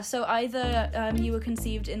So either you were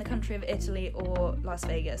conceived in the country of Italy or Las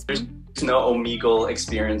Vegas. There's no Omegle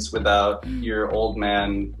experience without your old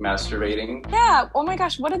man masturbating. Yeah, oh my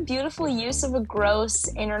gosh, what a beautiful use of a gross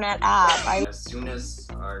internet app. As soon as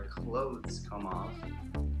our clothes come off,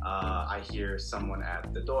 I hear someone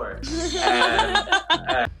at the door.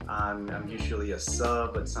 And I'm usually a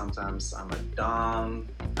sub, but sometimes I'm a dom.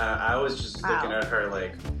 I was just looking at her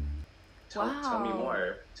like, tell me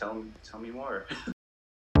more. Tell me more.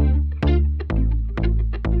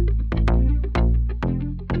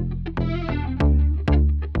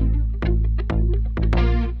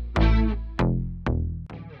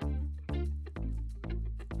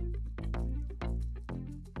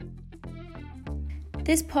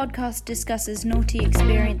 This podcast discusses naughty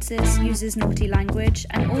experiences, uses naughty language,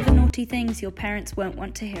 and all the naughty things your parents won't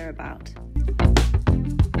want to hear about.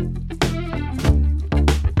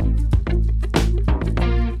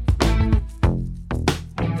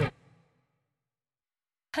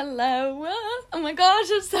 Hello! Oh my gosh,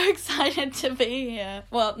 I'm so excited to be here.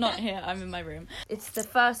 Well, not here, I'm in my room. It's the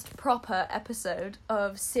first proper episode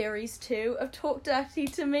of Series 2 of Talk Dirty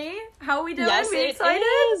to Me. How are we doing? Yes, we excited? It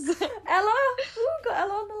is. Ella? Ooh, got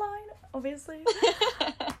Ella on the line, obviously.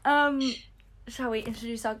 Shall we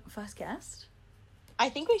introduce our first guest? I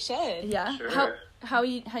think we should. Yeah? Sure. How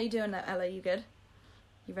you doing there, Ella? You good?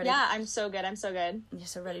 You ready? Yeah, I'm so good. You're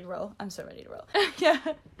so ready to roll? I'm so ready to roll. Yeah.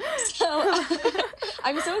 So,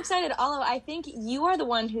 I'm so excited. Olive, I think you are the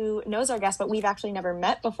one who knows our guest, but we've actually never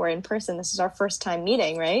met before in person. This is our first time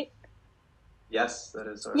meeting, right? Yes, that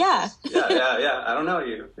is our Yeah. first. Yeah. I don't know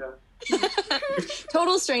you. Yeah.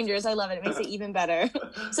 Total strangers. I love it. It makes it even better.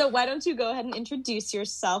 So why don't you go ahead and introduce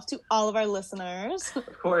yourself to all of our listeners?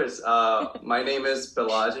 Of course. My name is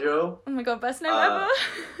Bellagio. Oh my god, best name ever.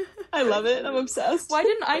 I love it. I'm obsessed. Why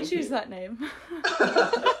didn't I choose that name?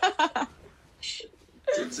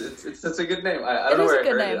 It's a good name. I don't know where I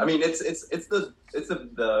heard it. I mean, it's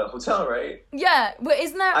the hotel, right? Yeah, but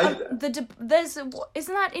isn't that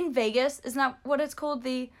isn't that in Vegas? Isn't that what it's called?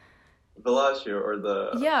 The Bellagio or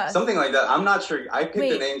Yeah. something like that. I'm not sure. I picked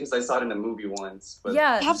Wait. the name because I saw it in a movie once. But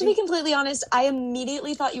yeah. I have to be completely honest. I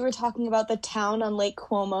immediately thought you were talking about the town on Lake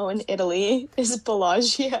Como in Italy. Is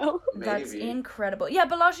Bellagio? maybe. That's incredible. Yeah,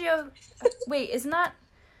 Bellagio. Wait, isn't that?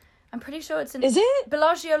 I'm pretty sure it's in. Is it?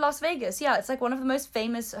 Bellagio, Las Vegas? Yeah, it's like one of the most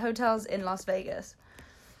famous hotels in Las Vegas.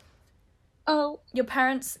 Oh. Your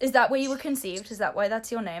parents, is that where you were conceived? Is that why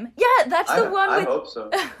that's your name? Yeah, that's the one I with... hope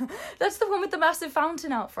so. That's the one with the massive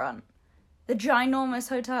fountain out front. The ginormous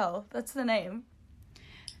hotel. That's the name.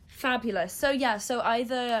 Fabulous. So yeah, so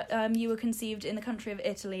either you were conceived in the country of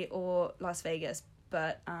Italy or Las Vegas,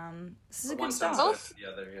 but this is a good One sounds start. better than the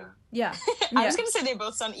other, yeah. Yeah. I yeah. was going to say they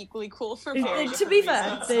both sound equally cool for very To be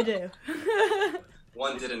fair, reasons. they do.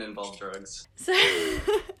 One didn't involve drugs.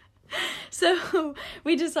 So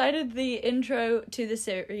we decided the intro to the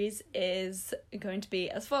series is going to be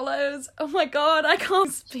as follows. Oh my god, I can't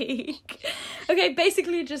speak. Okay,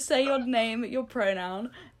 basically just say your name, your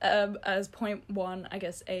pronoun, as point one, I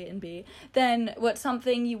guess A and B. Then what's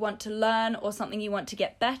something you want to learn or something you want to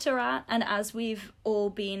get better at. And as we've all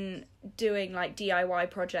been doing like DIY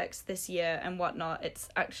projects this year and whatnot, it's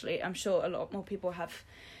actually, I'm sure a lot more people have,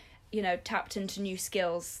 tapped into new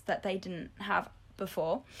skills that they didn't have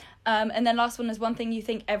before. And then last one is one thing you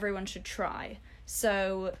think everyone should try.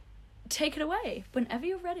 So take it away whenever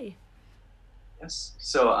you're ready. Yes.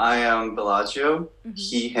 So I am Bellagio,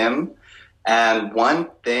 he, him. And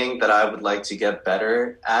one thing that I would like to get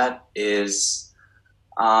better at is,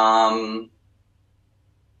 I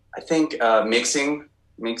think mixing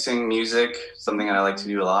music, something that I like to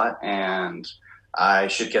do a lot. And I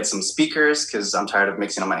should get some speakers because I'm tired of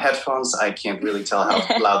mixing on my headphones. I can't really tell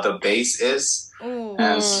how loud the bass is. Ooh.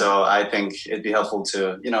 And so I think it'd be helpful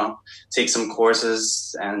to, take some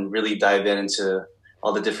courses and really dive into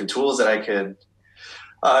all the different tools that I could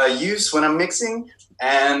use when I'm mixing.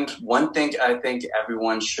 And one thing I think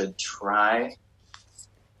everyone should try,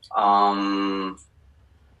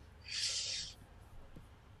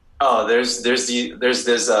 there's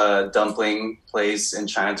this dumpling place in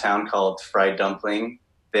Chinatown called Fried Dumpling.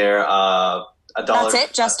 They're $1. That's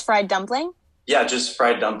it? Just fried dumpling? Yeah, just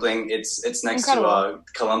fried dumpling. It's next Incredible.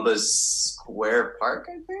 to Columbus Square Park,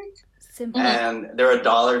 I think. Simple. And they're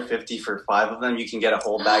 $1.50 for 5 of them. You can get a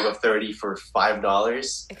whole bag of 30 for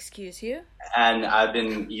 $5. Excuse you? And I've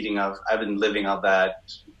been living off that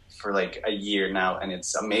for like a year now, and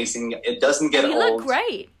it's amazing. It doesn't get You old. look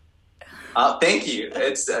great. Thank you.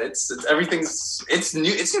 It's everything's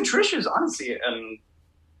new. It's nutritious, honestly. And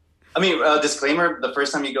I mean, disclaimer: the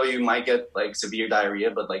first time you go, you might get like severe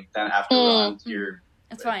diarrhea, but like then after on, your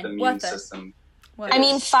It's fine. the immune Worth it. system I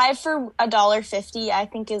mean, 5 for $1.50, I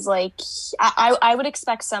think is like, I would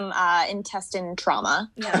expect some intestine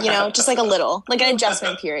trauma. Yeah. You know, just like a little, like an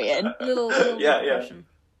adjustment period. Little depression.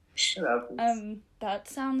 That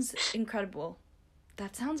sounds incredible.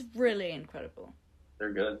 That sounds really incredible.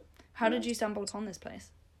 They're good. How did you stumble upon this place?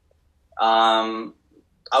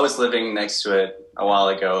 I was living next to it a while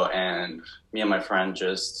ago, and me and my friend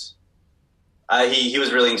just he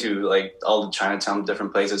was really into like all the Chinatown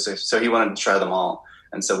different places, so he wanted to try them all.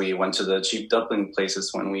 And so we went to the cheap dumpling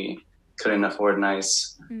places when we couldn't afford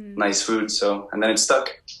nice food. So, and then it stuck.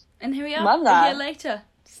 And here we are, Love that. a year later,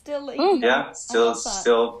 still eating them. Yeah,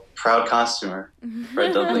 still proud customer for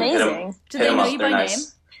a dumpling. Amazing. Do they know you by name?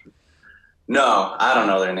 No, I don't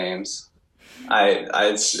know their names.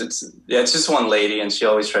 It's just one lady, and she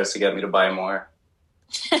always tries to get me to buy more.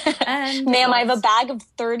 And Ma'am, I have a bag of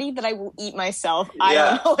 30 that I will eat myself. I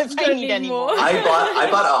don't know if I need any more. I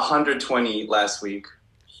bought 120 last week.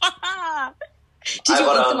 Did you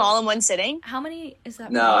eat them all in one sitting? How many is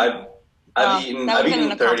that? No, I've eaten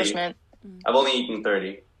 30. I've only eaten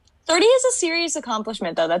 30. 30 is a serious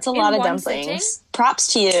accomplishment, though. That's a lot of dumplings. Sitting?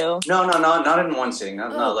 Props to you. No, not in one sitting.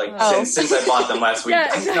 Not like since I bought them last week.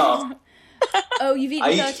 No. Oh, you've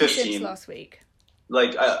eaten 30 15. since last week.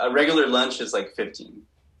 Like a regular lunch is like 15.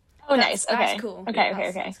 Oh, nice. Okay. That's cool.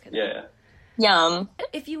 Okay. That's good. Yeah. Yum.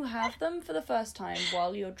 If you have them for the first time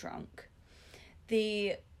while you're drunk,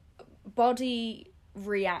 the body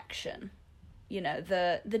reaction,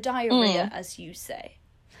 the diarrhea, as you say,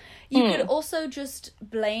 you could also just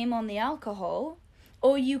blame on the alcohol,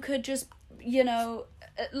 or you could just,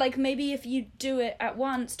 like maybe if you do it at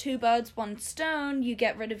once, 2 birds, 1 stone, you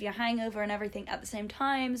get rid of your hangover and everything at the same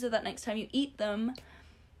time, so that next time you eat them,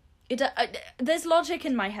 there's logic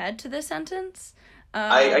in my head to this sentence.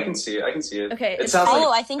 I can see it. Okay, it sounds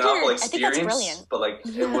like I think that's brilliant. But like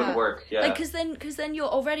it would work. Yeah. Like because then you're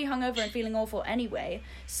already hungover and feeling awful anyway.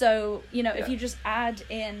 So if you just add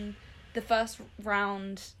in the first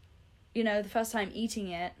round, the first time eating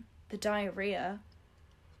it, the diarrhea,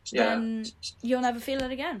 then you'll never feel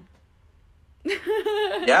it again.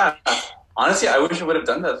 Yeah. Honestly, I wish I would have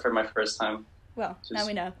done that for my first time. Well, now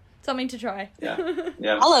we know. Something to try. Yeah.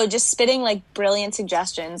 Hello, just spitting like brilliant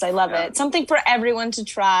suggestions. I love it. Something for everyone to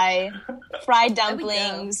try. Fried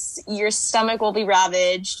dumplings. Your stomach will be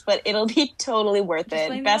ravaged, but it'll be totally worth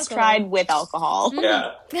it. Best tried with alcohol.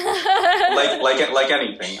 Yeah. like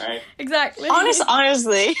anything, right? Exactly.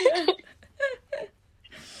 Honestly.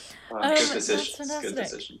 Good decisions. That's fantastic. Good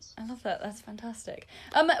decisions. I love that. That's fantastic.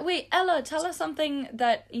 Wait, Ella, tell us something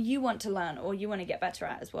that you want to learn or you want to get better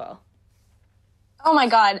at as well. Oh my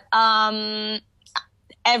god.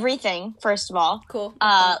 Everything, first of all. Cool.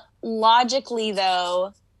 Logically,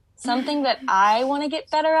 though, something that I want to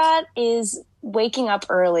get better at is waking up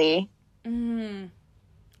early. Yeah.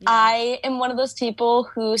 I am one of those people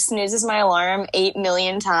who snoozes my alarm 8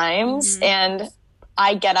 million times, and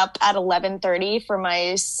I get up at 11:30 for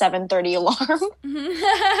my 7:30 alarm.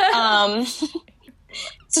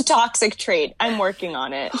 It's a toxic trait. I'm working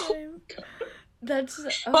on it. That's.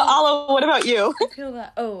 But Ala, what about you? I feel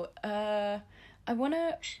that. I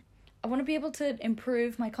wanna be able to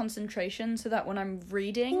improve my concentration so that when I'm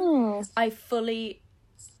reading, I fully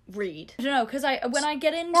read. I don't know, because when I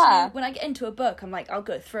get into a book, I'm like, I'll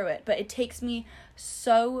go through it, but it takes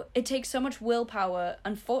so much willpower,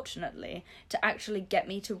 unfortunately, to actually get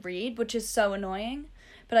me to read, which is so annoying.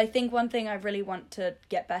 But I think one thing I really want to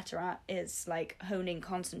get better at is like honing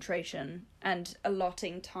concentration and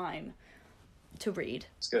allotting time to read.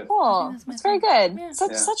 It's good. Cool. That's very good. Yeah.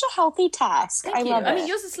 Such a healthy task. Thank I you. love it. I mean,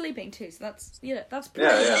 yours is sleeping too, so that's pretty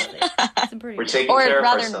healthy. That's pretty We're good. taking or care of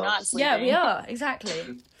rather ourselves. not sleeping. Yeah, we are.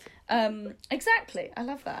 Exactly. Exactly. I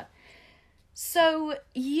love that. So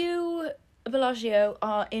you, Bellagio,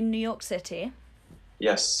 are in New York City.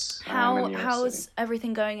 Yes. I'm in New York How's City.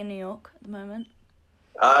 everything going in New York at the moment?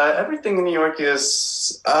 Everything in New York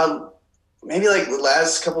is maybe like the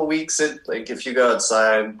last couple of weeks. If you go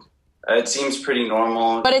outside, it seems pretty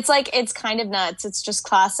normal. But it's kind of nuts. It's just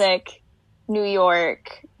classic New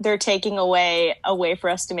York. They're taking away a way for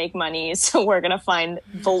us to make money, so we're gonna find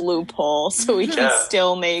the loophole so we can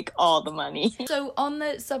still make all the money. So on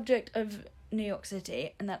the subject of New York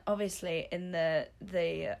City, and that obviously in the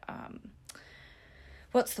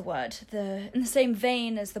what's the word? In the same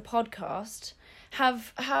vein as the podcast,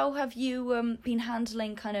 how have you been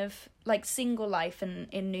handling kind of like single life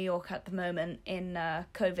in New York at the moment in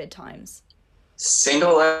COVID times?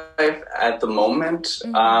 Single life at the moment,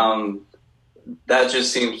 that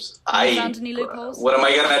just seems. Found any loopholes? What am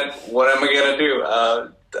I gonna do?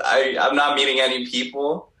 I'm not meeting any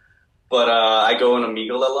people, But I go on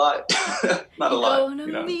Omegle a lot. Not a lot. Go on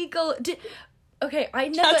Omegle. Okay, I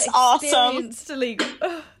never That's experienced illegal.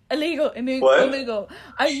 Illegal.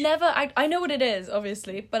 I know what it is,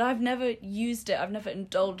 obviously, but I've never used it. I've never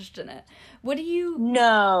indulged in it. What do you...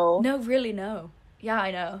 No. No, really, no. Yeah,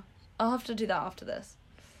 I know. I'll have to do that after this.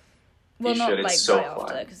 Well, You not should. like It's so right fun.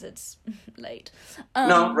 after, because it's late.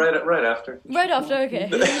 No, right after. Right after, okay.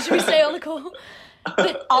 Should we stay on the call?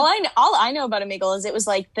 But, All I know about Omegle is it was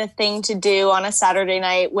like the thing to do on a Saturday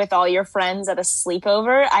night with all your friends at a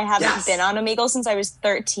sleepover. I haven't been on Omegle since I was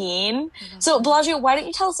 13. So, Bellagio, why don't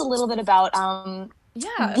you tell us a little bit about the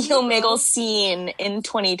Omegle scene in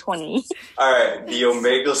 2020? All right, the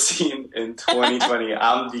Omegle scene in 2020.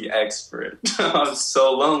 I'm the expert. I'm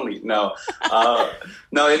so lonely. No,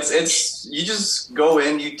 it's you just go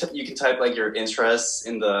in. You can type like your interests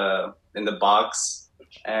in the box,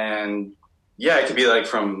 and yeah, it could be like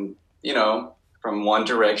from One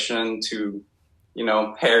Direction to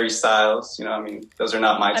Harry Styles. I mean, those are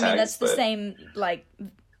not my tags. I mean, that's the same. Like,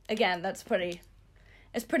 again, it's pretty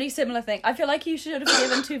similar thing. I feel like you should have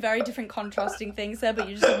given two very different contrasting things there, but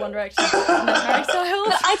you just did One Direction and Harry Styles.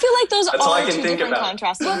 But I feel like those That's all I are can two think different about.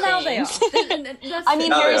 contrasting Well, now things. they are. I mean,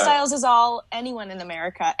 Now Harry they are. Styles is all anyone in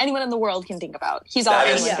America, anyone in the world can think about. He's all That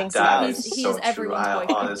anyone is thinks that about. is He's so true. everyone's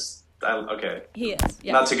boyfriend. Okay. He is,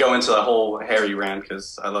 yeah. Not to go into a whole Harry rant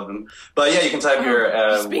because I love him, but yeah, you can type your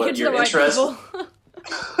Speaking what to your the right interest. people.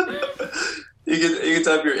 You can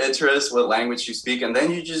type your interest, what language you speak, and then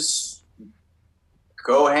you just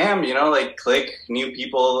go ham. Like click new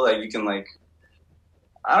people. Like you can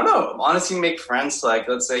I don't know. Honestly, make friends. Like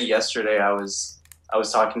let's say yesterday I was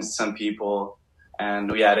talking to some people.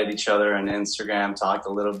 And we added each other on Instagram, talked a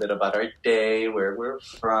little bit about our day, where we're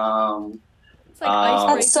from. It's like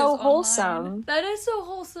icebreakers That's so online. wholesome. That is so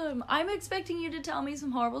wholesome. I'm expecting you to tell me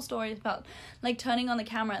some horrible stories about like turning on the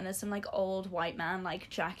camera and there's some like old white man like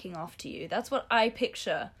jacking off to you. That's what I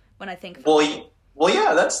picture when I think of Well,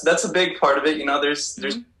 yeah, that's a big part of it. There's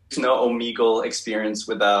no Omegle experience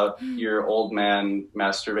without your old man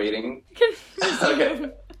masturbating.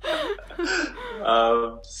 Okay.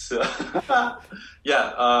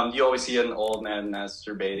 You always see an old man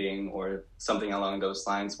masturbating or something along those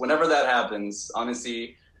lines. Whenever that happens,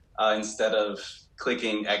 honestly, instead of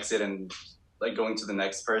clicking exit and like going to the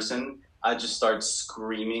next person, I just start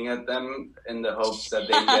screaming at them in the hopes that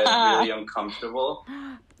they get really uncomfortable.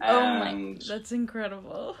 That's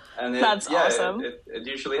incredible. And That's awesome. It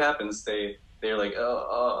usually happens. They're like,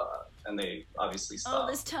 and they obviously stop. Oh,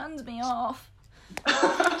 this turns me off.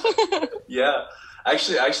 Yeah,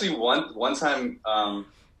 actually, one time,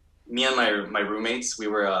 me and my roommates, we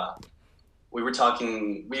were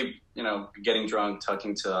talking, getting drunk,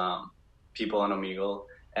 talking to people on Omegle,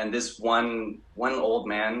 and this one old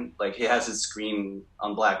man, like he has his screen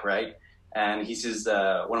on black, right? And he sees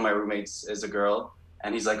one of my roommates is a girl,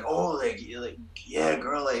 and he's like, oh, yeah,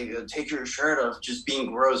 girl, take your shirt off, just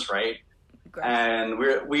being gross, right? Gross. And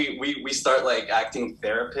we start like acting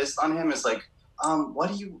therapist on him. It's like, why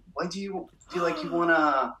do you feel like you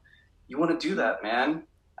wanna do that, man?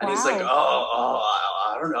 And he's like,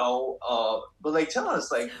 I don't know, but like tell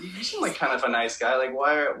us, like you seem like kind of a nice guy, like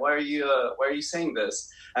why are you saying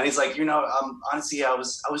this? And he's like, honestly, I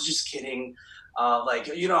was just kidding,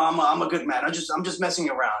 I'm a good man, I'm just messing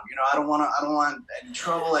around, I don't want any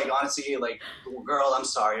trouble, like honestly, like girl, I'm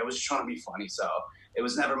sorry, I was just trying to be funny, so it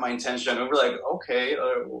was never my intention. And we're like, okay,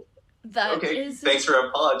 thanks for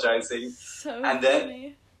apologizing. So and then,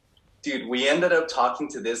 funny. dude, we ended up talking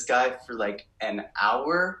to this guy for like an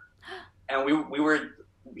hour, and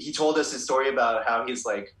he told us his story about how he's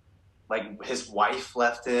like his wife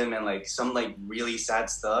left him and like some like really sad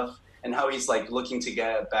stuff, and how he's like looking to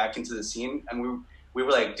get back into the scene. And we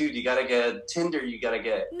were like, dude, you gotta get Tinder, you gotta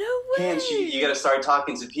get No way. Hinge, you gotta start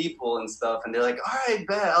talking to people and stuff. And they're like, all right,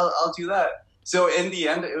 bet, I'll do that. So in the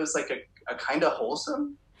end, it was like a kind of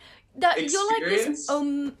wholesome experience. You're like this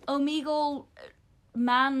Omegle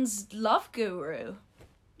man's love guru.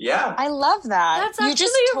 Yeah. I love that. That's actually you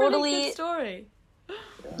just a totally, really good story.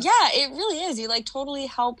 Yeah, it really is. You like totally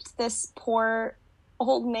helped this poor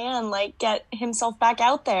old man like get himself back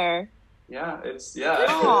out there. Yeah, it's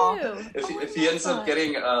Aw. If he ends up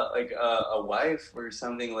getting a wife or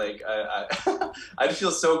something, like I'd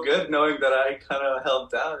feel so good knowing that I kind of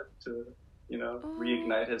helped out to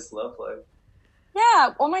reignite his love life.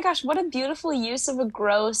 Yeah. Oh my gosh, what a beautiful use of a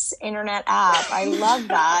gross internet app. I love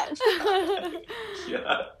that.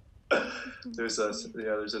 Yeah. There's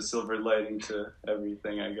a silver lining to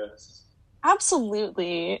everything, I guess.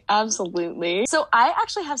 Absolutely. Absolutely. So I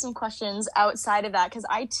actually have some questions outside of that because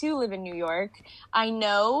I too live in New York. I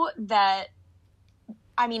know that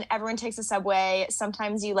I mean, everyone takes the subway.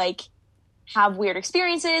 Sometimes you like have weird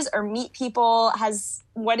experiences or meet people.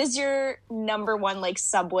 What is your number one like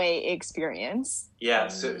subway experience? Yeah,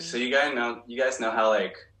 so you guys know how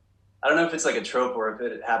like, I don't know if it's like a trope or if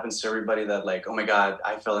it happens to everybody that like, oh my God,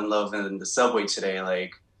 I fell in love in the subway today.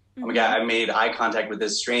 Like, oh my God, I made eye contact with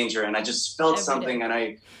this stranger and I just felt something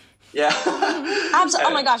and yeah.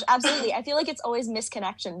 Oh my gosh, absolutely. I feel like it's always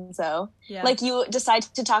misconnections though. Yeah. Like you decide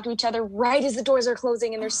to talk to each other right as the doors are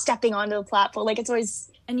closing and they're stepping onto the platform. Like it's always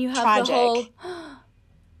and you have tragic. The whole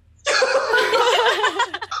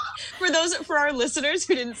For our listeners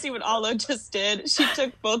who didn't see what Alo just did, she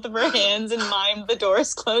took both of her hands and mimed the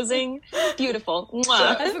doors closing. Beautiful.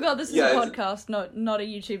 Mwah. I forgot this is a podcast, not a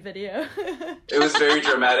YouTube video. It was very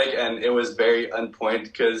dramatic and it was very on point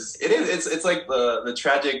because it's like the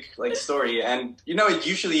tragic like story, and you know it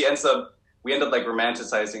usually we end up like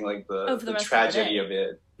romanticizing like the tragedy of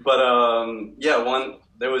it. But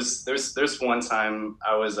there's one time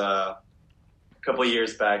I was a couple of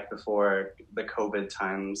years back before the COVID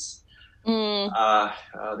times.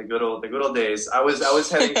 The good old days. I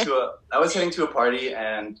was heading to a party,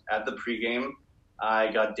 and at the pregame,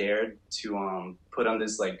 I got dared to put on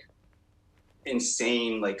this like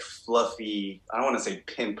insane like fluffy. I don't want to say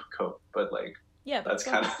pimp coat, but like that's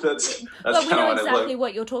kind of that's. Well, we know exactly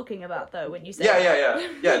what you're talking about though when you say. Yeah.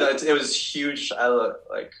 It was huge. I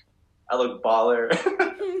look baller.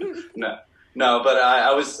 No, but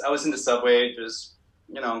I was in the subway. Just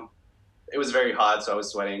it was very hot, so I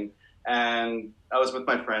was sweating. And I was with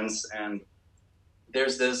my friends, and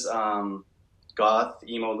there's this goth,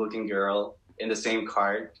 emo-looking girl in the same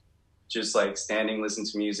cart, just like standing, listening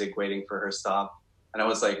to music, waiting for her stop. And I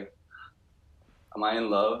was like, am I in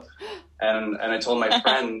love? And I told my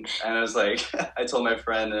friend, and I told my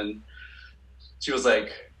friend, and she was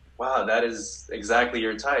like, wow, that is exactly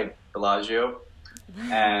your type, Bellagio.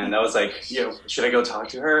 And I was like, should I go talk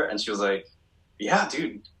to her? And she was like, yeah,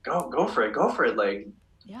 dude, go for it. Like,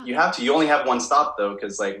 yeah. You only have one stop though,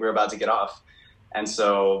 because like we're about to get off. And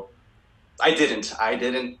so I didn't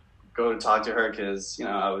go to talk to her because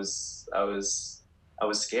I was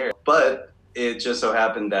scared. But it just so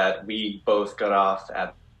happened that we both got off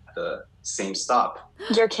at the same stop.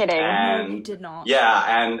 You're kidding. And you did not. Yeah,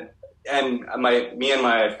 and me and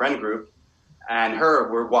my friend group and her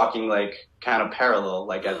were walking like kind of parallel,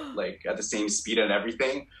 like at the same speed and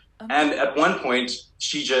everything. And at one point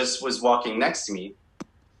she just was walking next to me.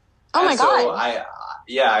 Oh my God.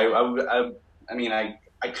 I mean, I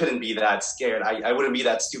couldn't be that scared. I wouldn't be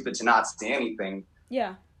that stupid to not say anything.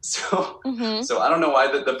 Yeah. So I don't know why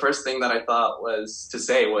the first thing that I thought was to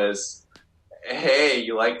say was, hey,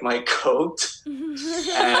 you like my coat?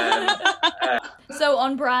 and so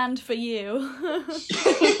on brand for you.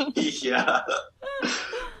 Yeah.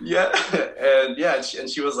 And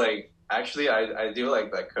she was like, actually, I do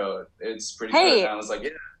like that coat. It's pretty good. And I was like,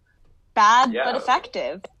 yeah. Bad, but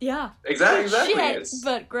effective. Yeah. Exactly. Shit,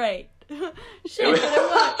 but great. Shit, but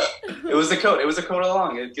it worked. It was the coat. It was the coat all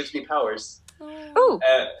along. It gives me powers. Oh.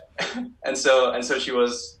 And so she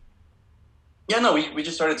was. Yeah, no, we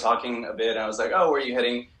just started talking a bit, and I was like, "Oh, where are you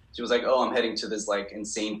heading?" She was like, "Oh, I'm heading to this like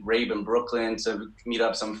insane rave in Brooklyn to meet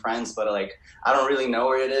up some friends, but like I don't really know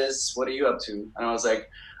where it is. What are you up to?" And I was like,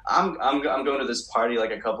 I'm going to this party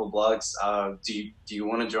like a couple blocks. Do you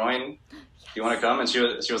want to join? Do you want to come?" And she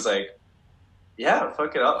was like, "Yeah,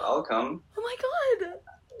 fuck it, I'll come." Oh my God.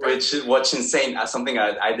 Which insane. Something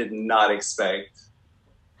I did not expect.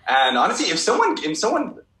 And honestly,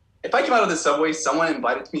 if I came out of the subway, someone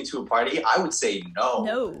invited me to a party, I would say no.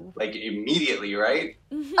 No. Like immediately, right?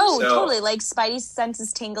 Mm-hmm. Oh, so, totally. Like Spidey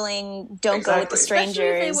senses tingling. Don't go with the strangers.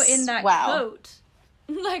 Especially if they were in that coat.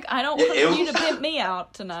 Like, I don't want you to pimp me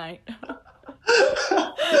out tonight.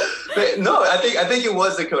 But no, I think it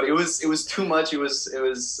was the coat. It was too much. It was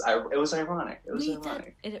ironic. It was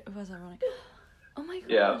ironic. It was ironic. Oh my God.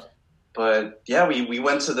 Yeah, but yeah, we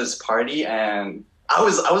went to this party and I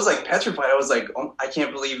was like petrified. I was like, oh, I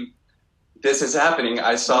can't believe this is happening.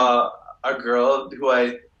 I saw a girl who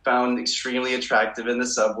I found extremely attractive in the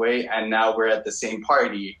subway, and now we're at the same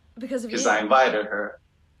party because I invited her.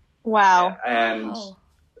 Wow. And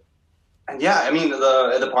yeah, I mean, at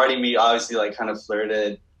the party we obviously like kind of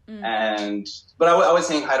flirted, but I was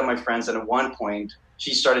saying hi to my friends, and at one point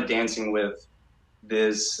she started dancing with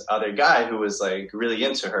this other guy who was like really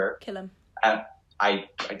into her. Kill him. And I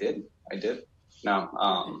did. No.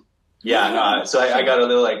 So I got a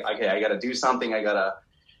little like, okay, I got to do something. I got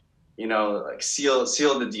to, like seal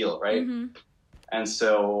the deal, right? Mm-hmm. And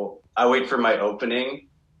so I wait for my opening.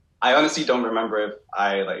 I honestly don't remember if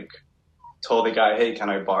I like told the guy, hey, can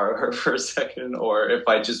I borrow her for a second? Or if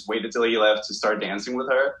I just waited till he left to start dancing with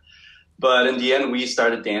her. But in the end, we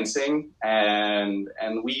started dancing and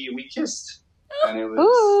we kissed. And it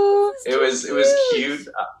was cute.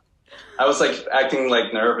 I was like acting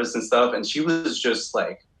like nervous and stuff. And she was just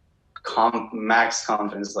like max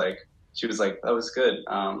confidence. Like, she was like, that was good.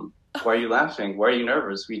 Why are you laughing? Why are you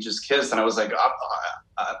nervous? We just kissed. And I was like,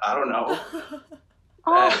 I don't know.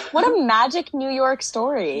 Oh, what a magic New York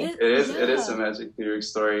story. It is a magic New York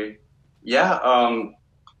story. Yeah.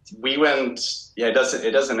 We went, it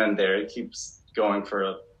doesn't end there. It keeps going for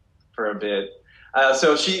a bit.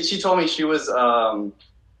 So she told me she was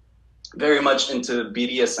very much into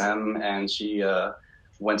BDSM, and she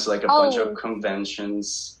went to like a bunch of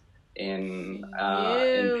conventions in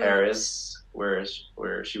Paris, where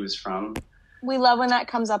she was from. We love when that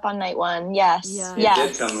comes up on night one. Yes. Yeah.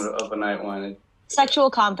 It did come up on night one.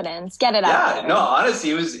 Sexual confidence. Get it out. Yeah, no, honestly,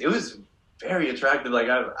 it was very attractive. Like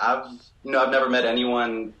I've never met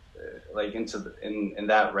anyone like in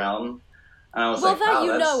that realm. And I was like, that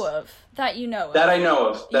you know of. That I know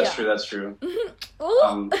of. That's true. That's true.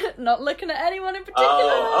 Ooh, not looking at anyone in particular.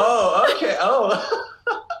 Oh, okay. Oh.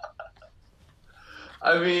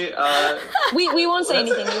 I mean, we won't say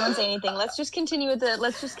anything. We won't say anything. Let's just continue with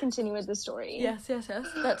the story. Yes.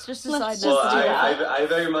 That's just a side note. Well, I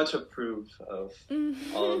very much approve of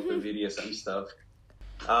all of the BDSM stuff.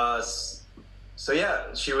 So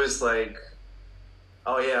yeah, she was like,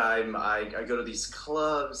 oh yeah, I go to these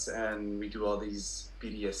clubs and we do all these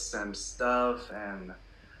BDSM stuff, and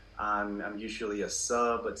I'm usually a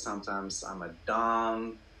sub, but sometimes I'm a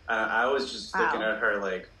dom. I was just looking at her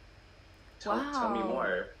like, tell me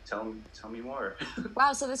more. Tell me more.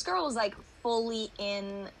 Wow, so this girl was like fully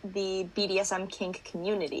in the BDSM kink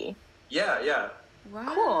community. Yeah.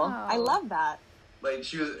 Wow. Cool. I love that.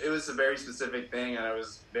 Like it was a very specific thing, and I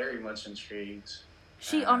was very much intrigued.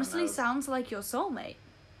 She honestly sounds like your soulmate.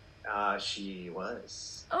 She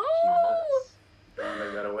was. Oh. She was. Don't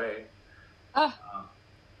let that away. Oh.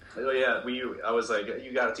 Yeah, I was like,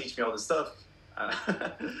 you gotta teach me all this stuff.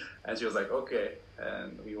 And she was like, okay.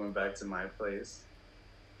 And we went back to my place.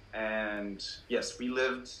 And yes, we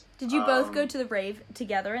lived. Did you both go to the rave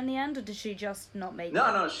together in the end, or did she just not make it?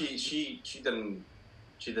 No, she didn't.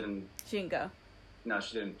 She didn't go. No,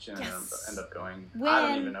 she didn't. She didn't end up going. Win. I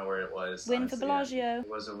don't even know where it was. Win for Bellagio. It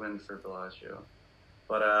was a win for Bellagio.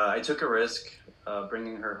 But I took a risk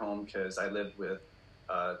bringing her home because I lived with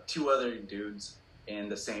 2 other dudes in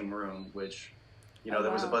the same room, which,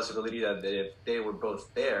 there was a possibility that if they were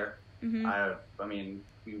both there, I mean,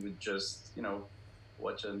 we would just,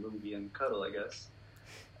 watch a movie and cuddle, I guess.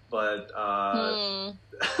 But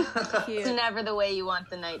it's never the way you want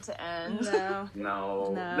the night to end.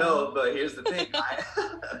 No. But here's the thing: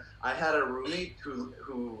 I had a roommate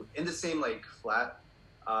who in the same like flat.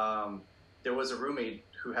 There was a roommate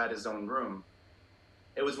who had his own room.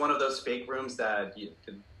 It was one of those fake rooms that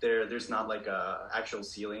there's not like a actual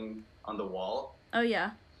ceiling on the wall. Oh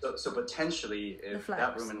yeah. So potentially, if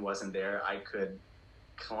that room wasn't there, I could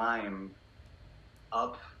climb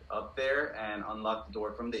up there and unlock the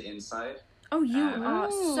door from the inside. Oh, you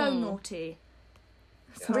are so naughty.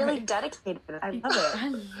 Yeah. Really dedicated. I love it. I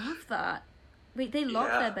love that. Wait, they lock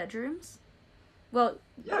their bedrooms? Well,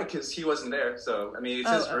 yeah, because he wasn't there. So I mean, it's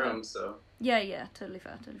his room. So yeah, totally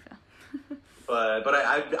fair. But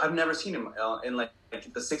I've never seen him in like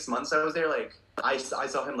the 6 months I was there. Like I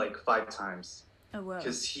saw him like 5 times. Oh wow!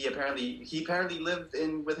 Because he apparently lived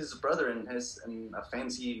with his brother in a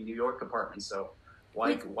fancy New York apartment. So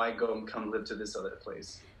why go and come live to this other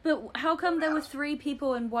place? But how come there were 3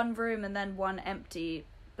 people in one room and then 1 empty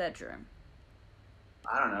bedroom?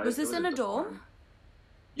 I don't know. Was this in a dorm?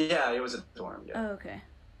 Yeah, it was a dorm. Yeah. Oh, okay.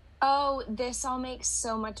 Oh, this all makes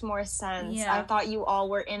so much more sense. Yeah. I thought you all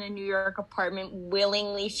were in a New York apartment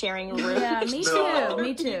willingly sharing a room. Yeah, me too.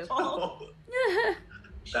 Me too. No.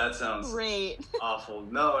 That sounds great. Awful.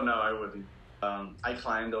 No, I wouldn't. I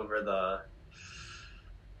climbed over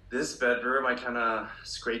this bedroom. I kind of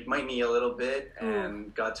scraped my knee a little bit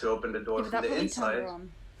and got to open the door from the inside.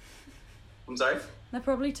 I'm sorry? That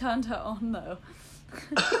probably turned her on, though.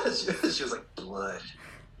 she was like, blood.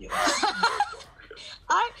 Yes.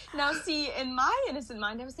 Now see, in my innocent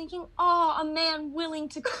mind, I was thinking, a man willing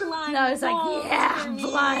to climb. No, I was like, yeah,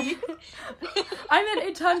 blood. I meant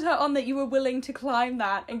it turned her on that you were willing to climb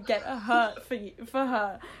that and get a hurt for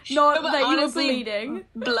her, not that honestly, you were bleeding.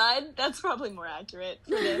 Blood? That's probably more accurate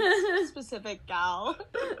for this specific gal.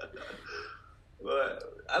 But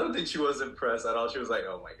I don't think she was impressed at all. She was like,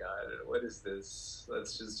 oh my god, what is this?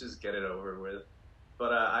 Let's just get it over with.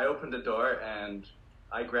 But I opened the door and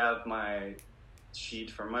I grabbed my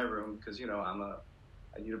sheet from my room because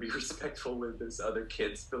I need to be respectful with this other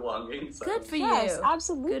kid's belongings. Good for you. Yes,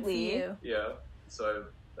 absolutely. Good for you. Yeah. So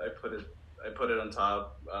I put it on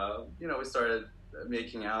top. We started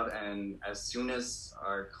making out, and as soon as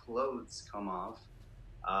our clothes come off,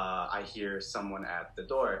 I hear someone at the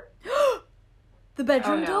door. The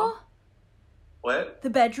bedroom no. door? What? The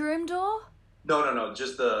bedroom door? No,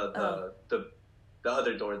 just the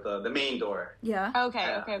other door, the main door. Yeah.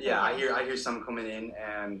 Okay. Yeah, I hear someone coming in,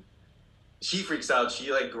 and she freaks out.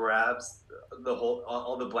 She like grabs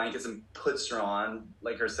all the blankets and puts her on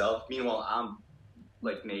like herself. Meanwhile, I'm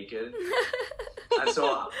like naked, and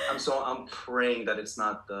I'm praying that it's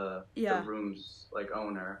not the room's like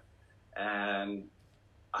owner. And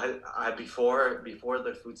I before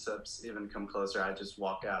the footsteps even come closer, I just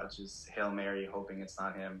walk out, just Hail Mary, hoping it's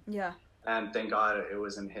not him. Yeah. And thank God it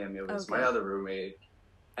wasn't him. It was my other roommate,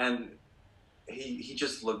 and he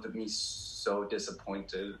just looked at me so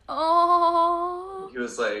disappointed. Oh. He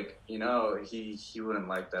was like, he wouldn't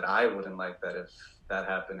like that. I wouldn't like that if that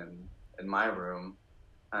happened in my room.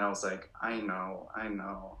 And I was like, I know.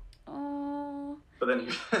 Oh. But then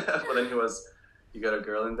he was, you got a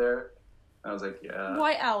girl in there? And I was like, yeah.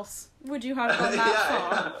 Why else would you have gone that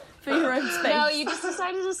far for your own space? No, you just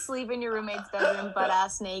decided to sleep in your roommate's bedroom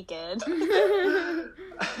butt-ass naked.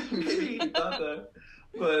 Maybe he thought that.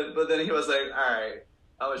 But then he was like, all right,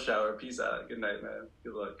 I'll shower. Peace out. Good night, man.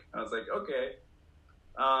 Good luck. I was like, okay.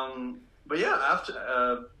 But yeah,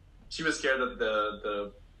 after she was scared that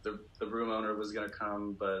the room owner was gonna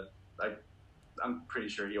come, but I'm pretty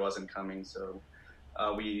sure he wasn't coming. So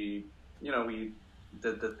we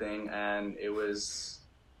did the thing, and it was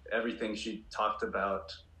everything she talked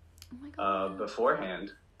about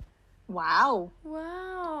beforehand. Wow.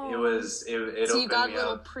 It was it so opened you got a me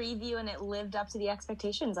little up. preview, and it lived up to the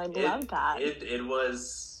expectations. I love that. It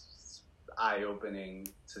was eye-opening,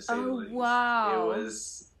 to say the least. Wow. It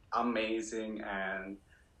was amazing, and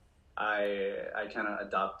I kind of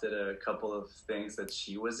adopted a couple of things that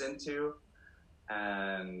she was into,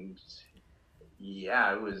 and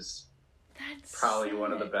yeah, it was probably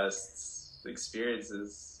one of the best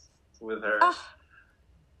experiences with her.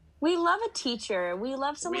 We love a teacher. We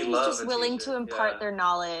love someone who's just willing to impart their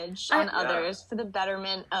knowledge on others for the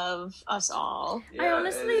betterment of us all. I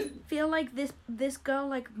honestly feel like this girl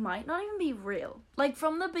like might not even be real. Like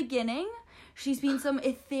from the beginning, she's been some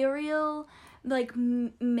ethereal, like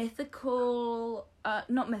mystical, like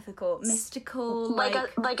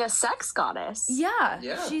a sex goddess.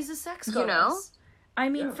 Yeah, she's a sex goddess. I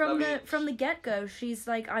mean, from the get-go, she's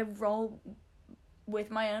like, I roll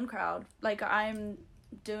with my own crowd. Like, I'm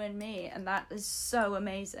doing me, and that is so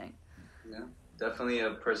amazing. Yeah, definitely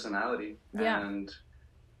a personality. Yeah.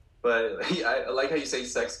 But I like how you say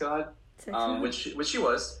sex god, which she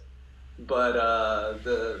was. But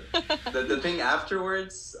the thing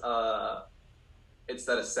afterwards, it's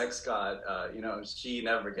that a sex god, she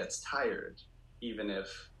never gets tired, even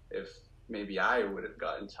if maybe I would have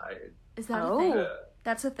gotten tired. Is that a thing?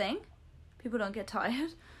 That's a thing? People don't get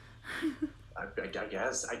tired? I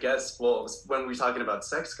guess. Well, when we're talking about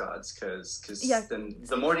sex gods, because then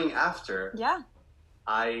the morning after,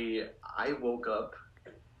 I woke up,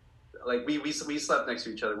 like we slept next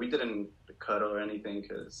to each other. We didn't cuddle or anything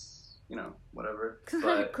because whatever.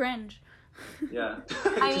 But cringe. Yeah.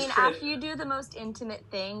 I mean, after you do the most intimate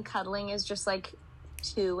thing, cuddling is just like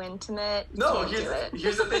too intimate. No,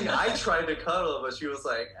 here's the thing. I tried to cuddle, but she was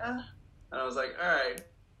like, and I was like, all right,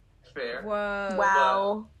 fair. Whoa.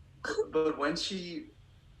 Wow. But when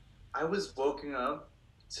I was woken up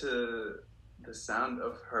to the sound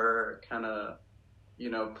of her kind of,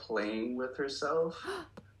 playing with herself.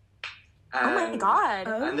 And, oh my god!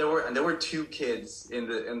 And there were two kids in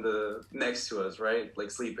the next to us, right? Like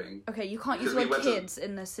sleeping. Okay, you can't use the word kids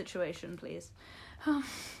in this situation, please.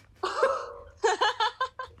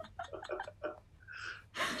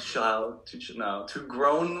 Two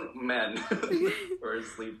grown men were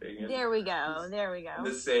sleeping. There we go. In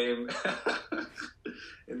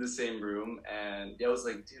the same room, and I was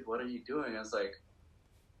like, dude, what are you doing? I was like,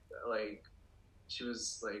 she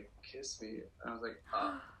was like, kiss me. And I was like,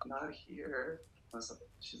 not here.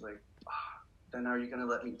 She's like, then are you gonna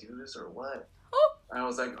let me do this or what? And I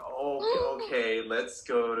was like, okay, let's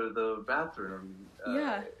go to the bathroom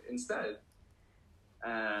instead.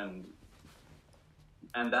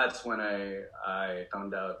 And that's when I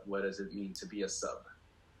found out what does it mean to be a sub.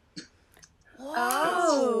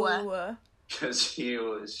 Whoa! Because she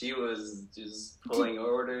was just pulling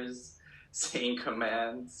orders, saying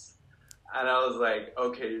commands, and I was like,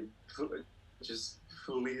 okay, just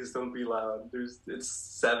please don't be loud. It's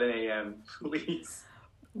 7 a.m. Please.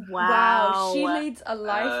 Wow. She leads a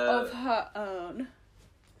life of her own.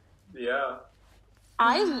 Yeah.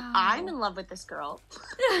 I'm in love with this girl.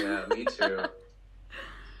 Yeah, me too.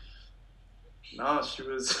 No, she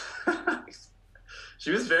was she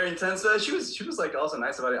was very intense. She was like also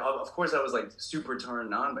nice about it. Of course, I was like super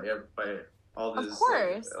turned on by all this, of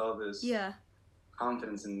course, all this yeah,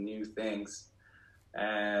 confidence in new things.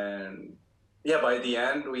 And yeah, by the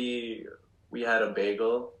end we had a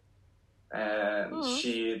bagel, and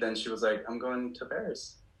she was like, "I'm going to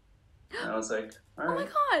Paris," and I was like, "All right. Oh my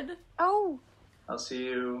god! Oh, I'll see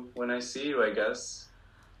you when I see you, I guess."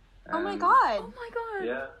 And oh my god! Oh my god!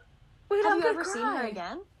 Yeah. Wait, have you ever seen her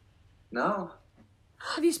again? No.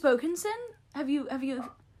 Have you spoken since? Have you?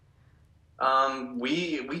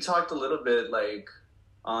 We talked a little bit like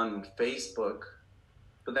on Facebook,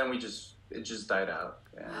 but then it just died out.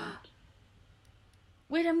 And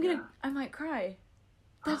wait, I might cry.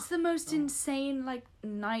 That's the most insane like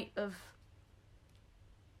night of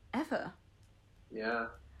ever. Yeah.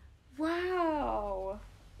 Wow.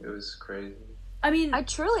 It was crazy. I mean, I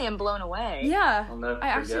truly am blown away. Yeah. I'll never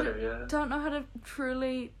I forget actually her, yeah. don't know how to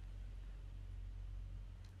truly.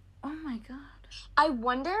 Oh my god. I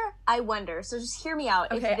wonder. So just hear me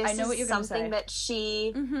out. Okay, if this I know what you're is gonna something say. that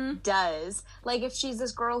she does. Like if she's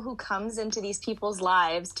this girl who comes into these people's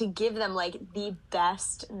lives to give them like the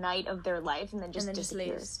best night of their life and then just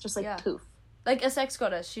disappears. Just like poof. Like a sex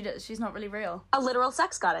goddess. She's not really real. A literal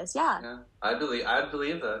sex goddess, yeah. Yeah. I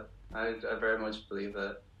believe that. I very much believe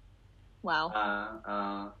that.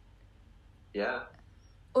 Wow. Yeah.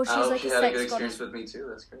 Or she's I hope like she a had a sex good experience goddess. with me too.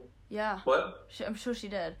 That's great. Yeah. What? I'm sure she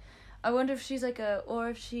did. I wonder if she's like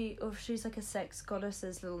if she's like a sex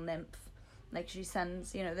goddess's little nymph. Like she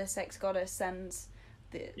sends, this sex goddess sends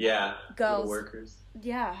the girls, little workers.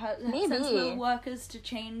 Yeah, sends little workers to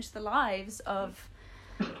change the lives of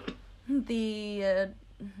the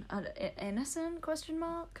innocent ?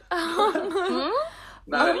 Not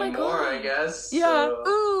Oh my anymore, God. I guess. Yeah. So.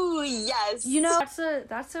 Ooh, yes.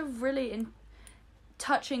 That's a really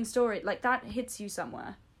touching story. Like that hits you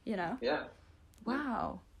somewhere. Yeah.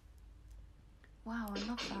 Wow. Wow, I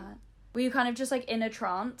love that. Were you kind of just like in a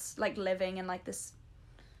trance, like living in like this,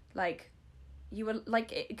 like, you were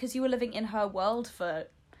like, because you were living in her world for,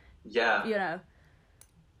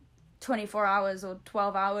 24 hours or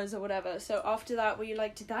 12 hours or whatever. So after that, were you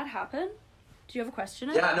like, did that happen? Do you have a question?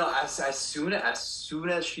 Yeah, no. As soon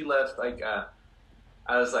as she left, like, I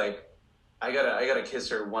was like, I gotta kiss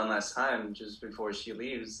her one last time just before she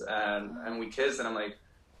leaves, and we kissed, and I'm like,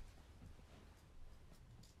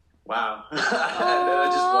 wow. And then I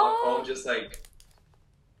just walked home, just like,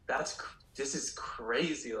 this is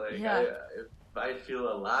crazy. Like, I feel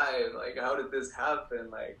alive. Like, how did this happen?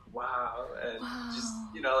 Like, wow. And just,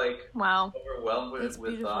 like, overwhelmed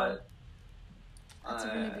with thought. That's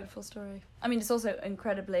a really beautiful story. I mean, it's also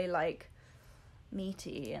incredibly, like,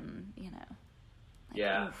 meaty and,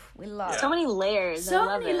 oof, we love so many layers. So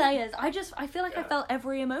many layers. I feel like I felt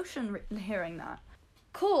every emotion hearing that.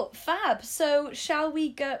 Cool, fab. So, shall we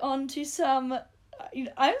go on to some...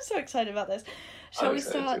 I'm so excited about this. Shall we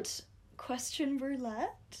start question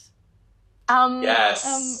roulette?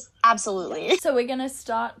 Yes. Absolutely. So, we're going to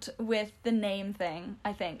start with the name thing,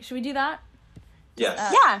 I think. Should we do that?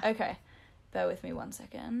 Yes. Yeah. Okay. Bear with me 1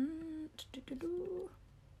 second.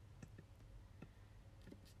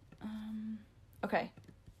 Okay.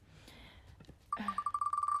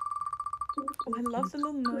 I love the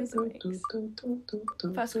little noise it makes.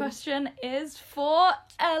 First question is for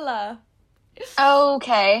Ella.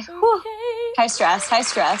 Okay. Okay. High stress.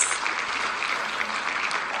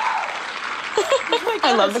 Oh my God,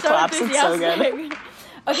 I love the so claps. It's so good. enthusiastic.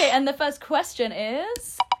 Okay, and the first question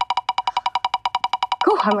is...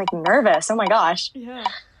 Ooh, I'm like nervous. Oh my gosh. Yeah,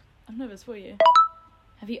 I'm nervous for you.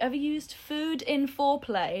 Have you ever used food in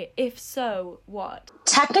foreplay? If so, what?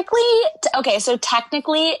 Technically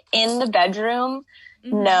in the bedroom,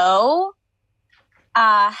 no.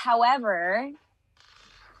 However,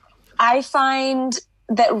 I find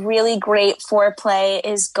that really great foreplay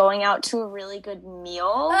is going out to a really good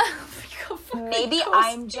meal. Maybe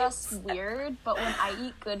I'm just weird, but when I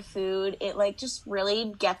eat good food, it like just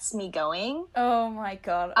really gets me going. Oh my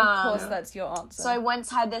God, of course that's your answer. So I once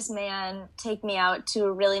had this man take me out to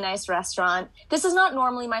a really nice restaurant. This is not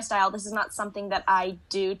normally my style. This is not something that I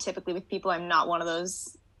do typically with people. I'm not one of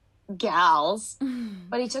those gals.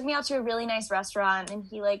 But he took me out to a really nice restaurant, and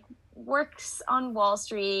he like works on Wall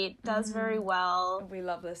Street, does very well. We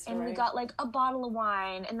love this story. And we got like a bottle of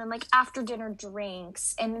wine, and then like after dinner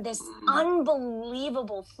drinks, and this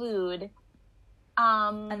unbelievable food.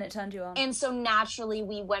 And it turned you on. And so naturally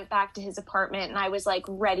we went back to his apartment and I was like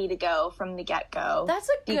ready to go from the get-go. That's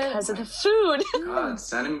a good... Because of the food. God,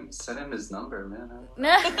 send him his number, man.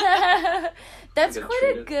 That's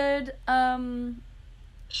quite a good,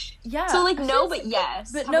 yeah. So, like, no, but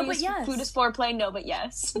yes. But no, but yes. Food is foreplay, no, but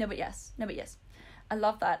yes. No, but yes. No, but yes. I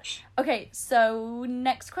love that. Okay, so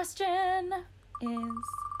next question is...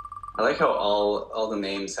 I like how all the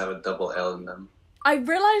names have a double L in them. I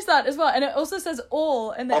realized that as well, and it also says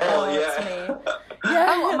all in the L to me.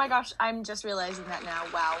 Yeah. Oh my gosh, I'm just realizing that now.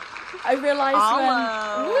 Wow. I realized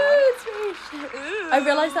Hello. it's me. I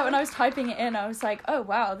realized that when I was typing it in, I was like, oh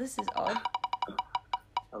wow, this is odd.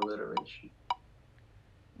 Alliteration.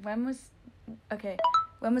 When was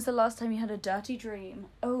the last time you had a dirty dream?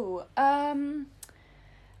 Oh, I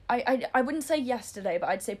wouldn't say yesterday, but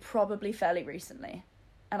I'd say probably fairly recently.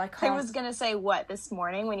 And I was gonna say what, this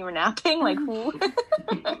morning when you were napping? Like, who?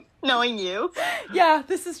 Knowing you. Yeah,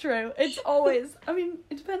 this is true. It's always, I mean,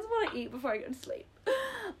 it depends on what I eat before I go to sleep.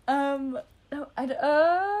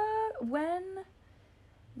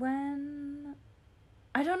 When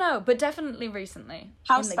I don't know, but definitely recently.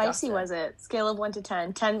 How spicy was it? Scale of 1 to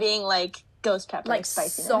 10. 10 being like ghost pepper, like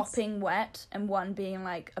spiciness. sopping wet, and 1 being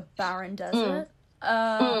like a barren desert.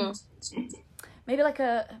 Maybe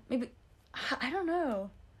I don't know.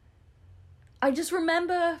 I just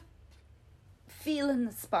remember feeling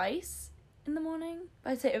the spice in the morning.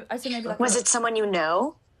 I'd say maybe like... Was it someone you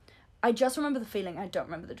know? I just remember the feeling. I don't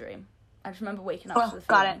remember the dream. I just remember waking up to the feeling.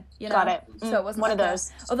 Got it. You know? Got it. So it wasn't one like of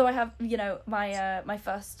those. Although I have, my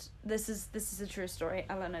first... This is a true story.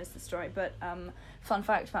 Ella knows the story. But fun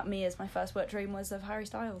fact about me is my first wet dream was of Harry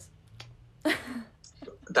Styles.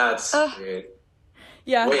 That's weird.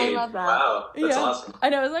 Yeah. Wait, I love that. Wow, that's awesome. I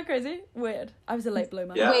know, isn't that crazy? Weird. I was a late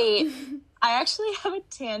bloomer. Yeah. Wait, I actually have a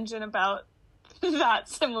tangent about that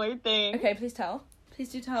similar thing. Okay, please tell. Please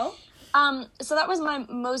do tell. So that was my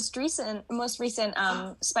most recent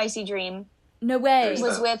spicy dream. No way.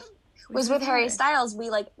 Was with Harry Styles. We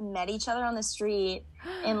like met each other on the street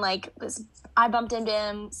and like I bumped into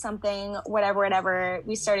him, something, whatever.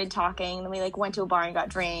 We started talking, and then we like went to a bar and got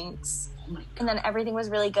drinks. And then everything was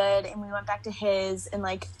really good, and we went back to his, and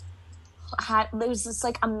like there was this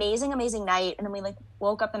like amazing night, and then we like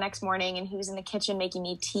woke up the next morning, and he was in the kitchen making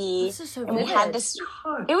me tea. This is so and weird. We had this.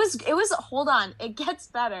 It was. Hold on, it gets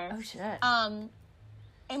better. Oh shit.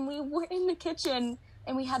 And we were in the kitchen,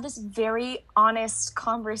 and we had this very honest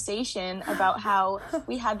conversation about how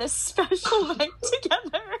we had this special night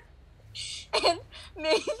together. And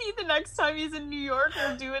maybe the next time he's in New York,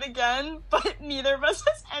 we'll do it again, but neither of us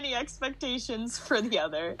has any expectations for the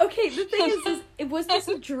other. Okay, the thing is was this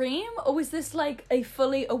a dream, or was this like a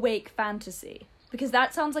fully awake fantasy? Because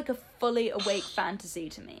that sounds like a fully awake fantasy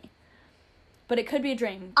to me. But it could be a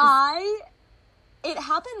dream. It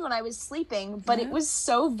happened when I was sleeping, but it was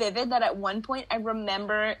so vivid that at one point I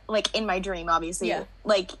remember, like in my dream, obviously,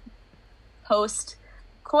 like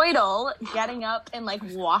post-coital, getting up and like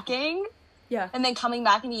walking. Yeah. And then coming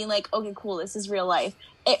back and being like, okay, cool, this is real life.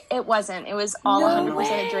 It wasn't. It was all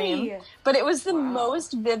 100% a dream. But it was the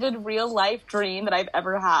most vivid real life dream that I've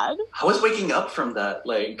ever had. I was waking up from that.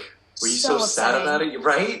 Like, were you so sad about it?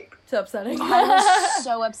 Right? So upsetting. I was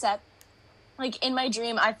so upset. Like, in my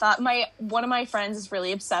dream, I thought one of my friends is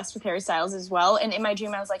really obsessed with Harry Styles as well. And in my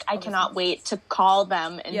dream, I was like, I cannot wait to call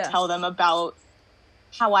them and tell them about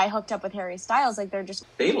how I hooked up with Harry Styles. Like, they're just...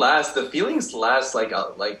 The feelings last, like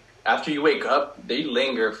after you wake up, they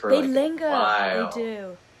linger for a while. They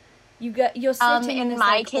do. You're sitting in this,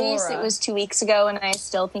 my like, case, aura. It was 2 weeks ago, and I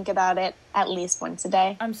still think about it at least once a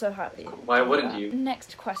day. I'm so happy. Why wouldn't you?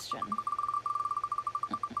 Next question.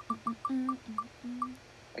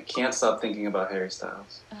 I can't stop thinking about Harry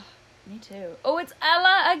Styles. Me too. Oh, it's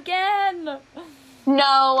Ella again!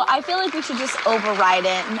 No, I feel like we should just override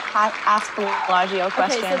it and ask the Bellagio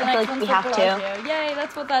question. Okay, so the I feel next like we one's have Bellagio. to. Yay,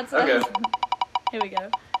 that's what that says. Okay. Here we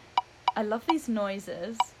go. I love these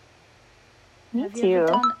noises. Me Have too. you ever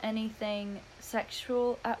done anything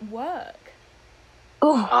sexual at work?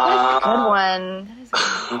 Ooh, what a good one. That is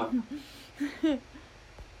good.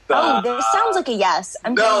 Oh, this sounds like a yes.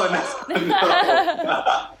 No.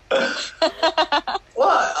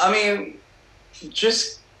 Well, I mean,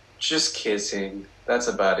 just kissing. That's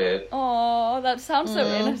about it. Oh, that sounds so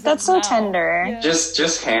innocent. That's so now. tender. Yeah.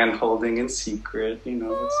 Just hand holding in secret. That's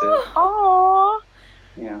it. Aww.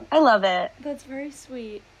 Yeah. I love it. That's very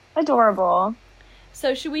sweet. Adorable.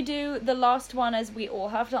 So should we do the last one as we all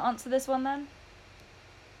have to answer this one then?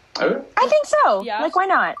 Oh. I think so. Yeah. Like, why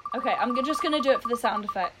not? Okay, I'm just going to do it for the sound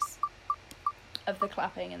effects of the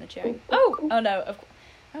clapping and the cheering. Oh no.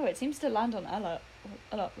 Oh, it seems to land on Ella.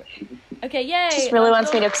 a lot. Okay, yay! Just really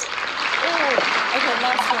wants me to. Okay,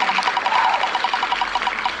 last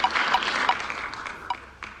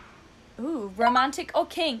one. Ooh, romantic or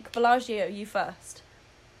kink? Bellagio, you first.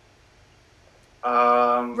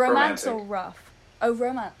 Romance romantic. or rough? Oh,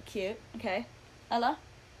 romance. Cute. Okay. Ella?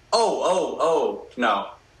 Oh,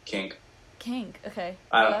 no. Kink. Kink. Okay.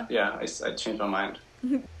 I changed my mind.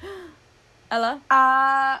 Ella?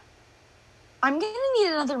 I'm gonna need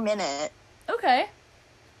another minute. Okay.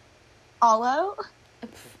 Olo?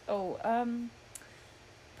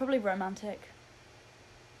 Probably romantic.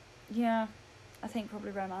 Yeah, I think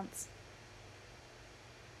probably romance.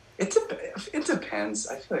 It depends.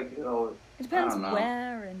 I feel like It depends I don't know.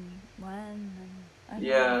 where and when. And I don't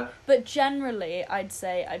Yeah. know. But generally, I'd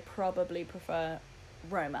say I'd probably prefer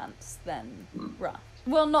romance than rough.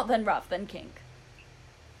 Well, not than rough, than kink.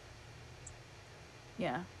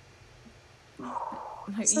 Yeah.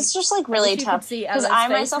 It's just like really tough because I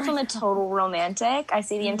myself am a total romantic. I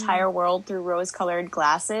see the entire world through rose-colored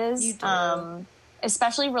glasses. You do.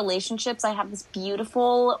 Especially relationships. I have this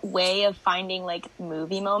beautiful way of finding like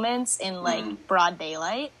movie moments in like broad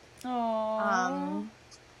daylight. Aww.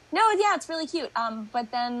 No, yeah, it's really cute.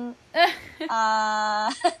 But then,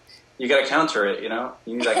 you gotta counter it. You know,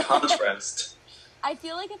 you need that contrast. I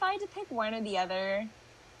feel like if I had to pick one or the other,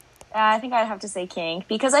 I think I'd have to say kink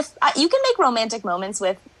because you can make romantic moments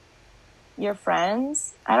with your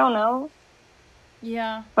friends. I don't know.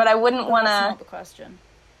 Yeah. But I wouldn't want That's not the question.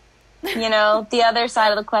 You know, the other side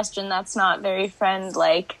of the question, that's not very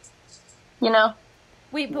friend-like. You know?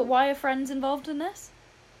 Wait, but why are friends involved in this?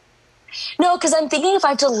 No, because I'm thinking if I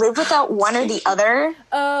have to live without one or the other.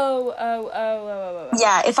 Oh.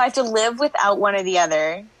 Yeah, if I have to live without one or the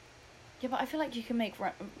other. Yeah, but I feel like you can make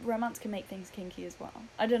romance can make things kinky as well.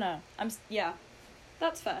 I don't know. Yeah,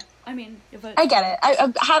 that's fair. I mean, I get it.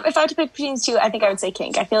 If I had to pick between these two, I think I would say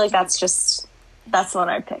kink. I feel like that's the one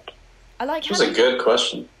I'd pick. I like. It was a good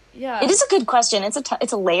question. Yeah, it is a good question.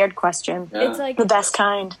 It's a layered question. Yeah. It's like the best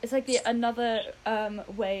kind. It's like another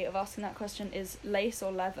way of asking that question is lace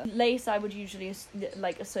or leather. Lace I would usually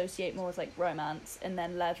like associate more with like romance, and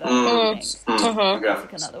then leather. That's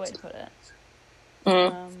like another way to put it.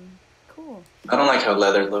 Cool. I don't like how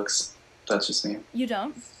leather looks. That's just me. You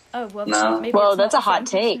don't? Oh well. No. Maybe well, that's a hot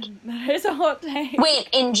take. That is a hot take. Wait,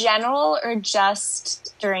 in general or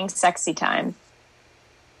just during sexy time?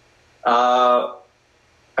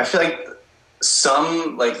 I feel like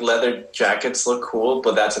some like leather jackets look cool,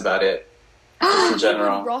 but that's about it. In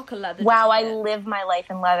general. You would rock a leather wow, jacket. I live my life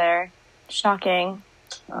in leather. Shocking.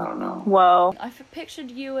 I don't know. Whoa. I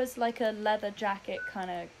pictured you as like a leather jacket kind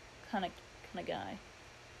of guy.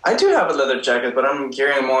 I do have a leather jacket, but I'm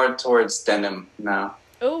gearing more towards denim now.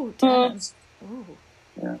 Oh, denim. Ooh.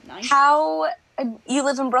 Yeah. Nice. How you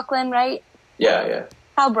live in Brooklyn, right? Yeah.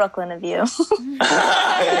 How Brooklyn of you.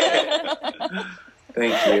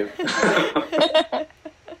 Thank you.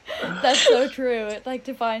 That's so true. It like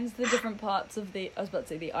defines the different parts of the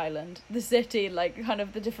the island, the city, like kind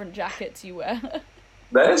of the different jackets you wear.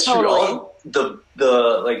 That is true. Totally. All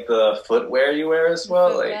the footwear you wear as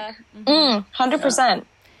well. Footwear. Like 100%.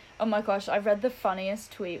 Oh my gosh, I read the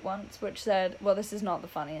funniest tweet once, which said, well, this is not the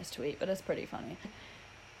funniest tweet, but it's pretty funny.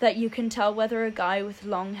 That you can tell whether a guy with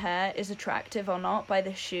long hair is attractive or not by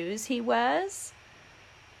the shoes he wears.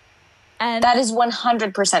 And That is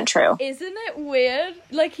 100% true. isn't it weird?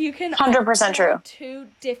 Like, you can 100% true. two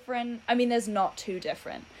different, I mean, there's not two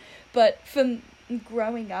different, but from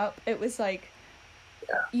growing up, it was like,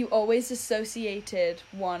 you always associated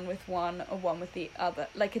one with one or one with the other,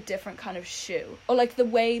 like a different kind of shoe, or like the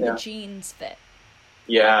way the jeans fit.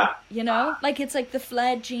 Yeah. You know, like it's like the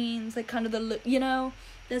flared jeans, like kind of the look. You know,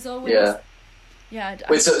 there's always. Yeah.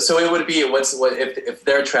 Wait, so it would be what if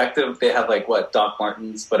they're attractive? They have like what Doc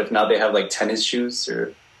Martens, but if not, they have like tennis shoes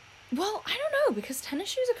or. Well, I don't know because tennis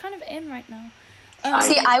shoes are kind of in right now.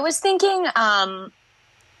 See, I was thinking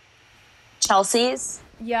Chelsea's.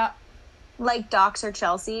 Yeah. Like Docs or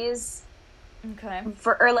Chelsea's. Okay.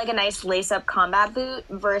 Or like a nice lace-up combat boot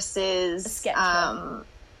versus Skechers.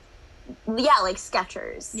 Like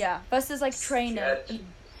Skechers. Yeah, versus like trainer,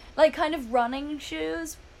 like kind of running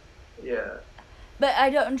shoes. Yeah. But I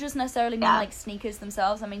don't just necessarily mean like sneakers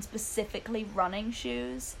themselves. I mean specifically running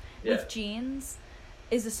shoes with jeans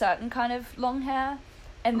is a certain kind of long hair.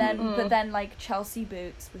 And then, but then, like Chelsea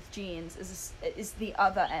boots with jeans is the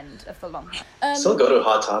other end of the long hair. Still go to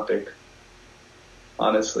Hot Topic.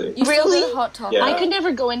 Honestly, You Really? still go to Hot Topic. Yeah. I could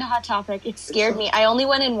never go into Hot Topic. It scared me. I only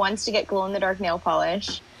went in once to get glow-in-the-dark nail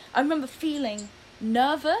polish. I remember feeling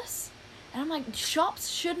nervous, and I'm like, shops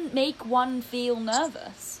shouldn't make one feel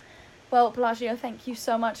nervous. Well, Bellagio, thank you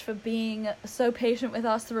so much for being so patient with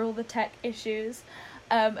us through all the tech issues,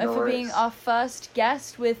 and for being our first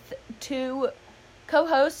guest with 2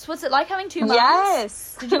 co-hosts. What's it like having 2 moms?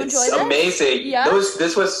 Yes. Did you enjoy It's this? amazing. Yeah.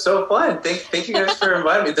 This was so fun. Thank you guys for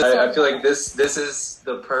inviting me. I feel like this is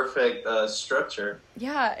the perfect structure.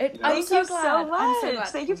 Yeah. I'm Thank so you glad. so much. I'm so glad.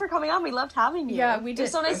 Thank you for coming on. We loved having you. Yeah, we did. It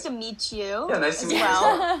was so nice to meet you. Yeah, nice to meet you.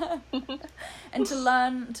 Well. And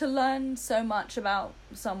to learn so much about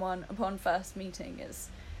someone upon first meeting is,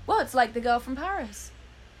 well, it's like the girl from Paris.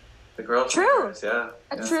 The girl from True. Paris,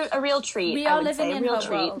 yeah. A real treat. We I are would living say. in Real her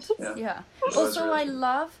treat. world. Yeah. Yeah. was Also, real I treat.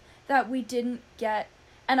 love that we didn't get,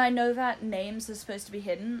 and I know that names are supposed to be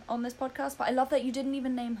hidden on this podcast, but I love that you didn't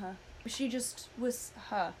even name her. She just was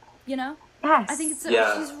her, you know? Yes. I think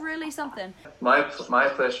she's really something. My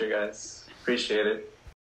pleasure, guys. Appreciate it.